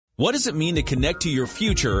What does it mean to connect to your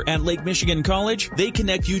future at Lake Michigan College? They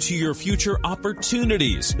connect you to your future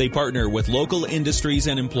opportunities. They partner with local industries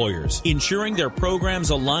and employers, ensuring their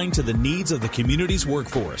programs align to the needs of the community's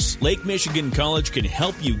workforce. Lake Michigan College can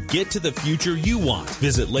help you get to the future you want.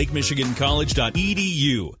 Visit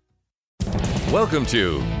lakemichigancollege.edu. Welcome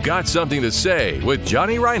to Got Something to Say with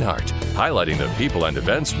Johnny Reinhardt, highlighting the people and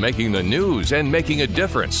events making the news and making a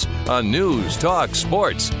difference on News Talk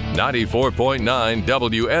Sports 94.9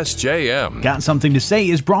 WSJM. Got Something to Say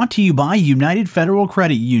is brought to you by United Federal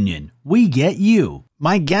Credit Union. We get you.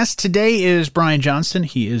 My guest today is Brian Johnston.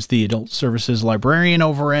 He is the Adult Services Librarian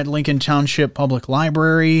over at Lincoln Township Public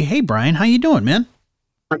Library. Hey, Brian, how you doing, man?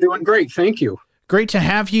 I'm doing great. Thank you. Great to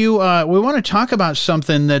have you. We want to talk about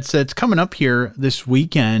something that's coming up here this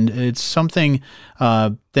weekend. It's something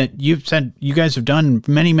that you've said you guys have done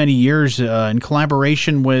many, many years in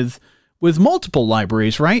collaboration with multiple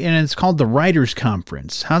libraries, right? And it's called the Writers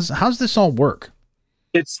Conference. How's this all work?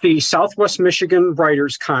 It's the Southwest Michigan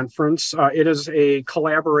Writers Conference. It is a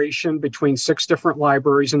collaboration between 6 different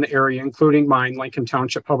libraries in the area, including mine, Lincoln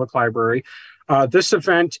Township Public Library. This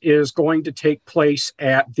event is going to take place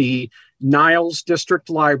at the Niles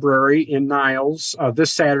District Library in Niles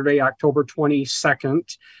this Saturday, October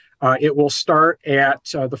 22nd. It will start at,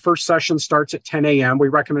 the first session starts at 10 a.m. We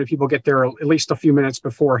recommend people get there at least a few minutes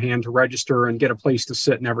beforehand to register and get a place to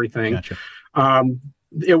sit and everything. Gotcha.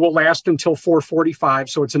 It will last until 4:45,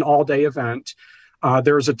 so it's an all-day event.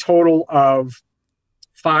 There's a total of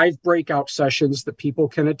 5 breakout sessions that people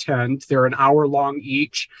can attend. They're an hour long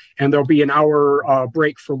each, and there'll be an hour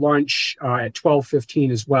break for lunch at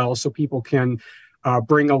 12:15 as well, so people can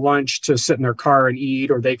bring a lunch to sit in their car and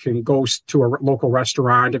eat, or they can go to a local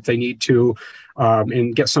restaurant if they need to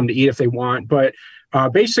and get something to eat if they want. But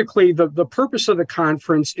basically, the purpose of the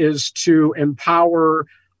conference is to empower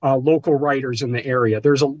local writers in the area.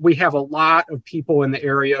 We have a lot of people in the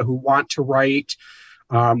area who want to write,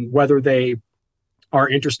 whether they are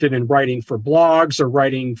interested in writing for blogs or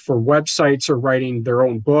writing for websites or writing their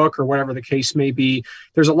own book or whatever the case may be.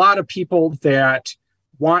 There's a lot of people that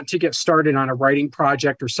want to get started on a writing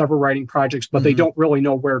project or several writing projects, but they don't really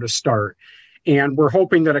know where to start. And we're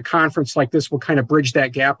hoping that a conference like this will kind of bridge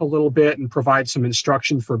that gap a little bit and provide some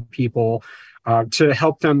instruction for people to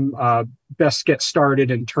help them best get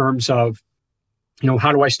started in terms of,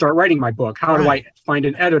 how do I start writing my book? How do I find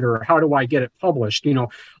an editor? How do I get it published?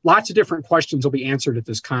 Lots of different questions will be answered at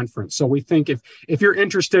this conference. So we think if you're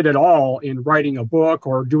interested at all in writing a book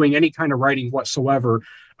or doing any kind of writing whatsoever,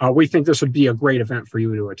 we think this would be a great event for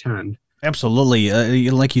you to attend.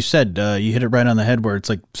 Absolutely. Like you said, you hit it right on the head where it's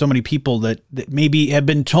like so many people that maybe have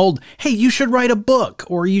been told, hey, you should write a book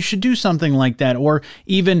or you should do something like that. Or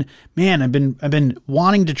even, man, I've been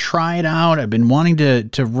wanting to try it out. I've been wanting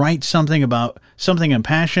to write something about something I'm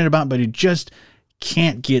passionate about, but it just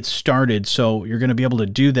can't get started. So you're going to be able to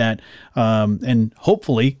do that and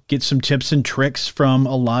hopefully get some tips and tricks from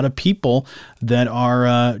a lot of people that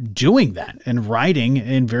are doing that and writing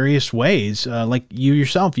in various ways. Like you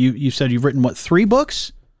yourself, you said you've written, 3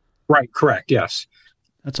 books? Right. Correct. Yes.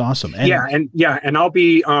 That's awesome. And I'll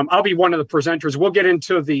be one of the presenters. We'll get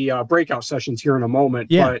into the breakout sessions here in a moment.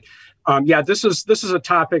 Yeah. But this is a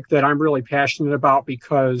topic that I'm really passionate about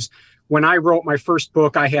because when I wrote my first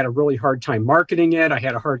book, I had a really hard time marketing it. I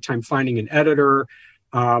had a hard time finding an editor.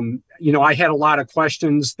 I had a lot of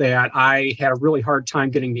questions that I had a really hard time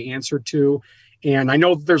getting the answer to. And I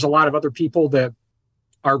know there's a lot of other people that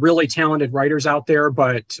are really talented writers out there,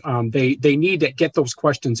 but they need to get those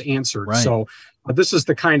questions answered. Right. So this is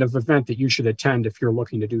the kind of event that you should attend if you're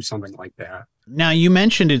looking to do something like that. Now, you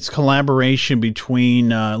mentioned it's collaboration between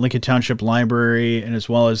Lincoln Township Library and as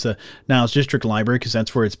well as the Niles District Library, because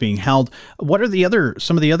that's where it's being held. What are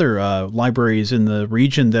some of the other libraries in the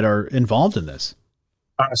region that are involved in this?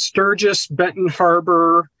 Sturgis, Benton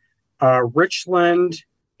Harbor, Richland,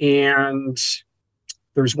 and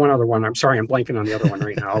there's one other one. I'm sorry, I'm blanking on the other one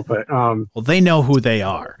right now. But well, they know who they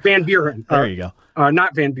are. Van Buren. There you go.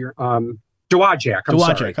 Not Van Buren. Dowagiac.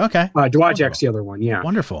 Dowagiac. Okay. Dowagiac's the other one. Yeah.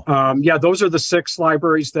 Wonderful. Those are the 6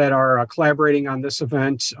 libraries that are collaborating on this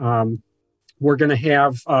event. We're going to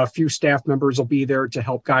have a few staff members will be there to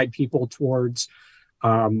help guide people towards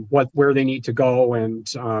where they need to go.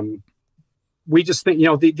 And we just think,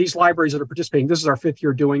 these libraries that are participating, this is our 5th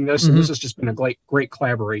year doing this, and this has just been a great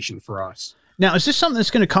collaboration for us. Now, is this something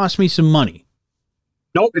that's going to cost me some money?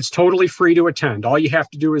 Nope, it's totally free to attend. All you have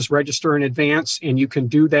to do is register in advance, and you can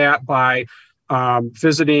do that by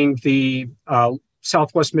visiting the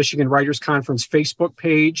Southwest Michigan Writers Conference Facebook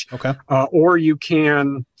page. Okay. Or you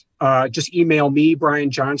can just email me, Brian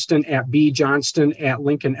Johnston, at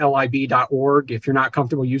bjohnston@lincolnlib.org. If you're not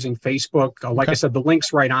comfortable using Facebook, like I said, the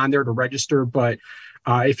link's right on there to register. But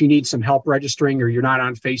if you need some help registering or you're not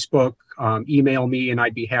on Facebook, email me and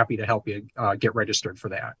I'd be happy to help you get registered for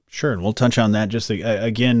that. Sure. And we'll touch on that just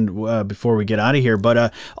again before we get out of here.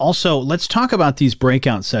 But also, let's talk about these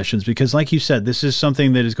breakout sessions, because like you said, this is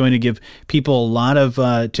something that is going to give people a lot of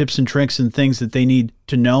tips and tricks and things that they need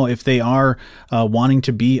to know if they are wanting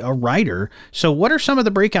to be a writer. So what are some of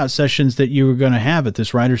the breakout sessions that you are going to have at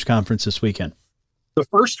this writers conference this weekend? The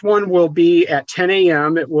first one will be at 10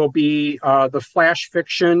 a.m. It will be the Flash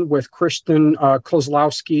Fiction with Kristen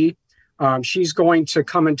Kozlowski. She's going to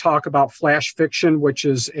come and talk about flash fiction, which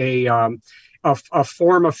is a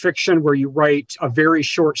form of fiction where you write a very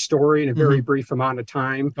short story in a very brief amount of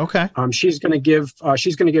time. Okay. She's going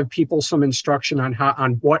to give people some instruction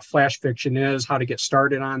on what flash fiction is, how to get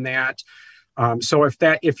started on that. So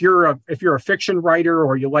if you're a fiction writer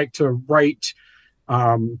or you like to write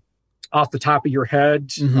off the top of your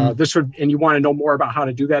head, and you want to know more about how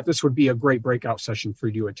to do that, this would be a great breakout session for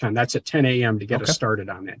you to attend. That's at 10 a.m. to get us started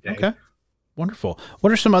on that day. Okay. Wonderful.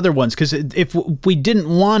 What are some other ones? Because if we didn't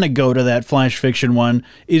want to go to that flash fiction one,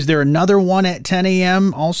 is there another one at 10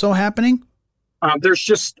 a.m. also happening? There's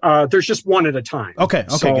just one at a time. Okay.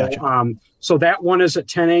 Gotcha. So that one is at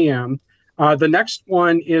 10 a.m. The next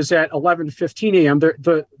one is at 11:15 a.m.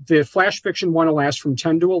 The flash fiction one will last from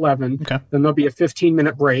 10 to 11. Okay. Then there'll be a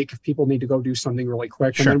 15-minute break if people need to go do something really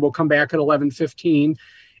quick. Sure. And then we'll come back at 11:15.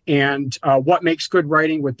 And What Makes Good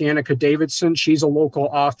Writing with Danica Davidson. She's a local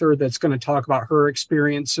author that's going to talk about her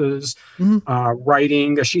experiences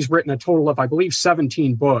writing. She's written a total of, I believe,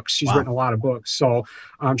 17 books. She's written a lot of books. So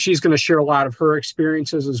she's going to share a lot of her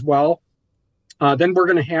experiences as well. Then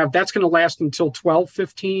that's going to last until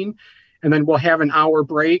 12:15. And then we'll have an hour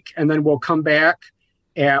break. And then we'll come back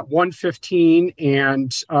at 1:15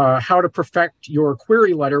 and How to Perfect Your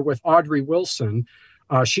Query Letter with Audrey Wilson.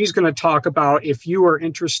 She's going to talk about if you are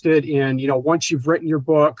interested in, once you've written your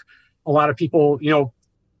book, a lot of people,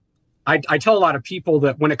 I tell a lot of people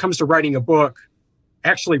that when it comes to writing a book,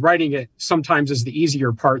 actually writing it sometimes is the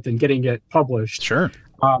easier part than getting it published. Sure.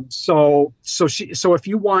 So if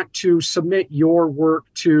you want to submit your work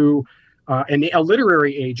to a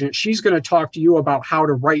literary agent, she's going to talk to you about how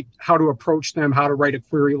to approach them, how to write a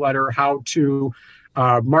query letter, how to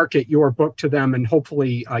market your book to them, and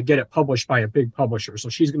hopefully get it published by a big publisher. So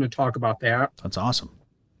she's going to talk about that. That's awesome.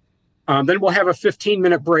 Then we'll have a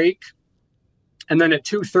 15-minute break. And then at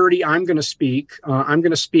 2:30, I'm going to speak. I'm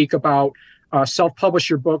going to speak about self-publish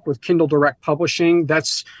your book with Kindle Direct Publishing.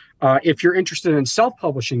 That's if you're interested in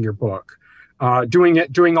self-publishing your book,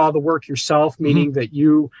 doing all the work yourself, meaning that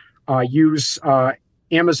you use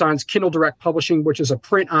Amazon's Kindle Direct Publishing, which is a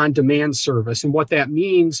print-on-demand service. And what that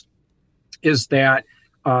means is that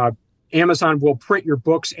Amazon will print your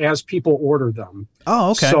books as people order them.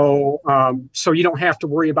 Oh, okay. So you don't have to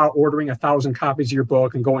worry about ordering 1,000 copies of your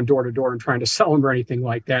book and going door to door and trying to sell them or anything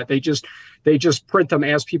like that. They just print them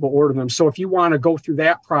as people order them. So if you want to go through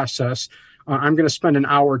that process, I'm going to spend an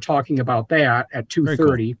hour talking about that at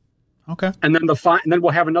 2:30. Cool. Okay. And then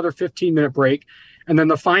we'll have another 15-minute break, and then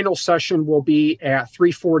the final session will be at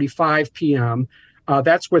 3:45 p.m.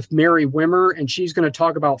 That's with Mary Wimmer, and she's going to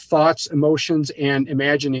talk about thoughts, emotions, and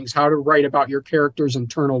imaginings, how to write about your character's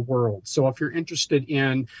internal world. So if you're interested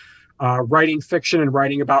in writing fiction and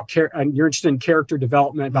writing about and you're interested in character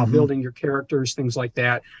development, about building your characters, things like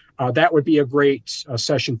that, that would be a great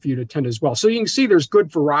session for you to attend as well. So you can see there's good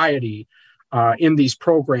variety in these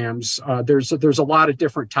programs. There's a lot of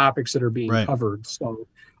different topics that are being covered. So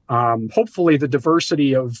hopefully the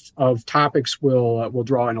diversity of topics will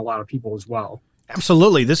draw in a lot of people as well.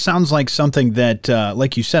 Absolutely. This sounds like something that,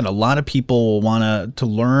 like you said, a lot of people want to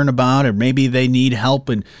learn about, or maybe they need help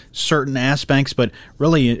in certain aspects, but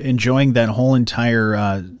really enjoying that whole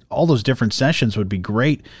entire, all those different sessions would be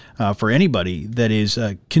great for anybody that is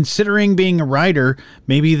considering being a writer.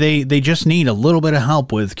 Maybe they just need a little bit of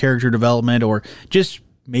help with character development, or just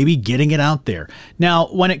maybe getting it out there. Now,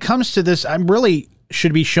 when it comes to this, I'm really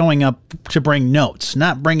should be showing up to bring notes,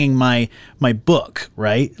 not bringing my book,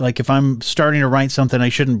 right? Like if I'm starting to write something, I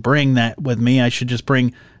shouldn't bring that with me. I should just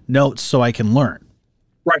bring notes so I can learn.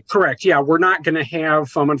 Right, correct. Yeah, we're not going to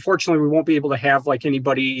have, unfortunately, we won't be able to have like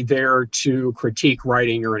anybody there to critique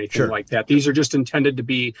writing or anything like that. These are just intended to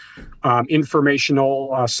be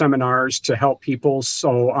informational seminars to help people.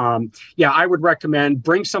 So, yeah, I would recommend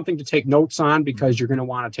bring something to take notes on because you're going to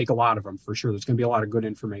want to take a lot of them for sure. There's going to be a lot of good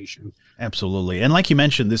information. Absolutely. And like you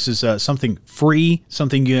mentioned, this is something free,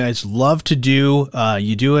 something you guys love to do.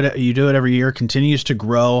 You do it every year, continues to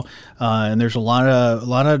grow. And there's a lot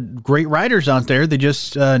of great writers out there. They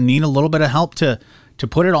just need a little bit of help to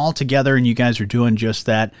put it all together, and you guys are doing just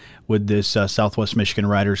that with this Southwest Michigan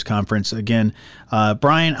Writers Conference. Again,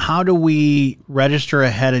 Brian, how do we register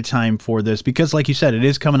ahead of time for this? Because like you said, it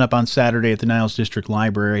is coming up on Saturday at the Niles District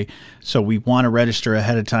Library, so we want to register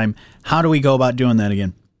ahead of time. How do we go about doing that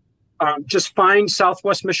again? Just find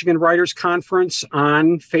Southwest Michigan Writers Conference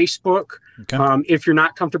on Facebook. Okay. If you're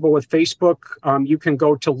not comfortable with Facebook, you can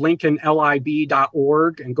go to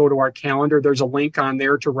lincolnlib.org and go to our calendar. There's a link on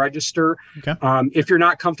there to register. Okay. If you're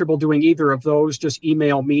not comfortable doing either of those, just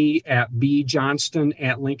email me at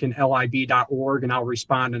bjohnston@lincolnlib.org and I'll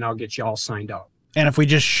respond and I'll get you all signed up. And if we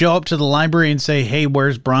just show up to the library and say, "Hey,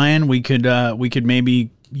 where's Brian?" we could maybe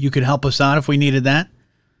you could help us out if we needed that.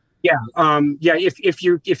 Yeah. If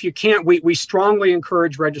you can't, we strongly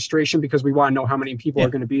encourage registration because we want to know how many people are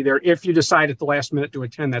going to be there. If you decide at the last minute to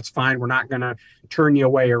attend, that's fine. We're not going to turn you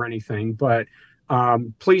away or anything, but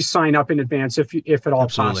please sign up in advance if at all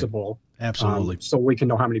possible. Absolutely. So we can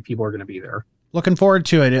know how many people are going to be there. Looking forward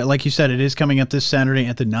to it. Like you said, it is coming up this Saturday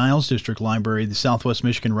at the Niles District Library, the Southwest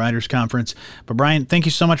Michigan Writers Conference. But Brian, thank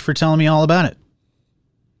you so much for telling me all about it.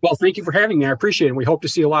 Well, thank you for having me. I appreciate it. We hope to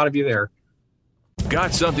see a lot of you there.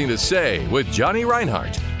 Got Something to Say with Johnny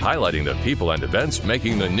Reinhardt, highlighting the people and events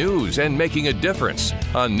making the news and making a difference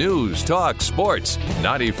on News Talk Sports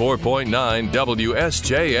 94.9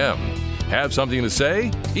 WSJM. Have something to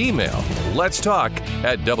say? Email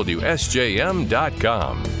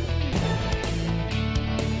letstalk@WSJM.com.